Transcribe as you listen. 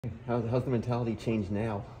How's the mentality changed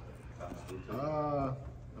now? I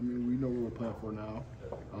mean, we know what we're playing for now.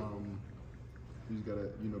 We just gotta,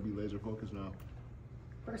 be laser focused now.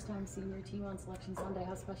 First time seeing your team on Selection Sunday,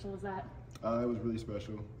 how special was that? It was really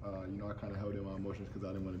special. I kind of held in my emotions because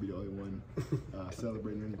I didn't want to be the only one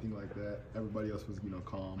celebrating or anything like that. Everybody else was,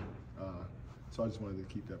 calm. So I just wanted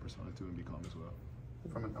to keep that persona too and be calm as well.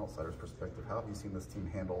 From an outsider's perspective, how have you seen this team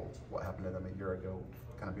handle what happened to them a year ago,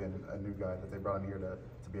 kind of being a new guy that they brought in here to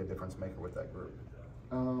be a difference maker with that group?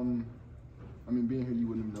 I mean, being here, you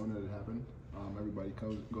wouldn't have known that it happened. Everybody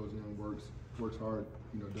goes in, works hard,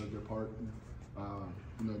 does their part.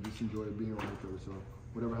 Just enjoy being around each other. So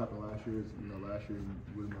whatever happened last year is, last year you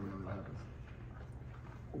would have never known it happened.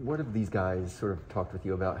 What have these guys sort of talked with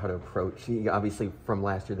you about how to approach? Obviously, from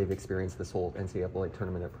last year, they've experienced this whole NCAA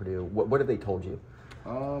Tournament at Purdue. What have they told you? I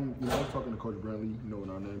was talking to Coach Brantley, when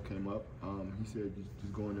our name came up. He said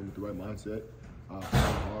just going in with the right mindset,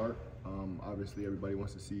 playing hard. Obviously, everybody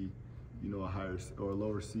wants to see, a higher or a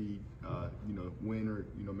lower seed, win or,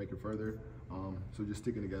 make it further. So just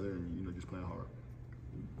sticking together and, just playing hard.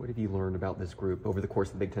 What have you learned about this group over the course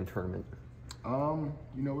of the Big Ten tournament? We're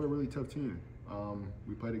a really tough team.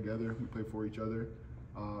 We play together, we play for each other,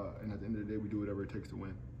 and at the end of the day, we do whatever it takes to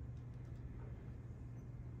win.